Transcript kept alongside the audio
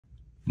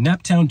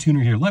Naptown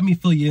Tuner here. Let me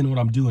fill you in what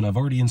I'm doing. I've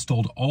already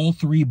installed all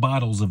 3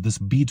 bottles of this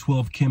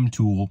B12 Chem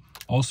tool,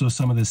 also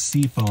some of this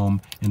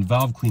seafoam and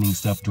valve cleaning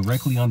stuff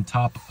directly on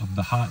top of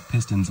the hot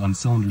pistons on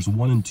cylinders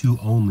 1 and 2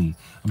 only.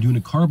 I'm doing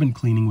a carbon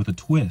cleaning with a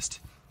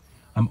twist.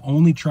 I'm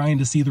only trying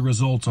to see the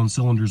results on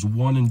cylinders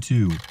 1 and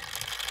 2.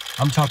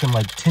 I'm talking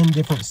like 10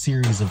 different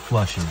series of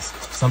flushes.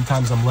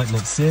 Sometimes I'm letting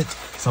it sit.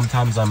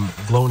 Sometimes I'm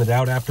blowing it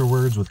out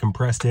afterwards with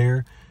compressed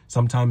air.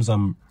 Sometimes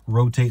I'm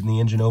rotating the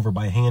engine over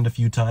by hand a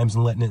few times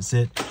and letting it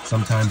sit.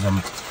 Sometimes I'm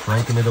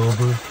cranking it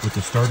over with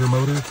the starter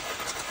motor.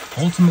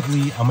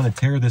 Ultimately, I'm going to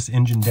tear this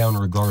engine down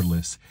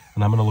regardless,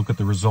 and I'm going to look at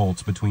the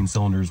results between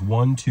cylinders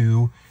 1,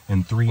 2,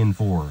 and 3 and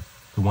 4.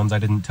 The ones I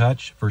didn't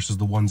touch versus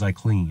the ones I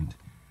cleaned.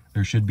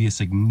 There should be a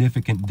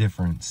significant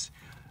difference.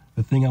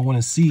 The thing I want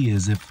to see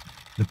is if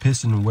the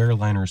piston and wear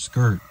liner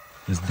skirt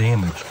is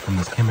damaged from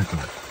this chemical.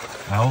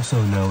 I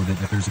also know that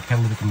if there's a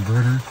catalytic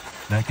converter,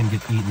 that can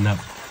get eaten up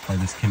by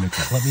this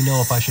chemical. Let me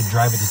know if I should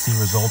drive it to see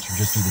results or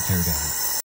just do the teardown.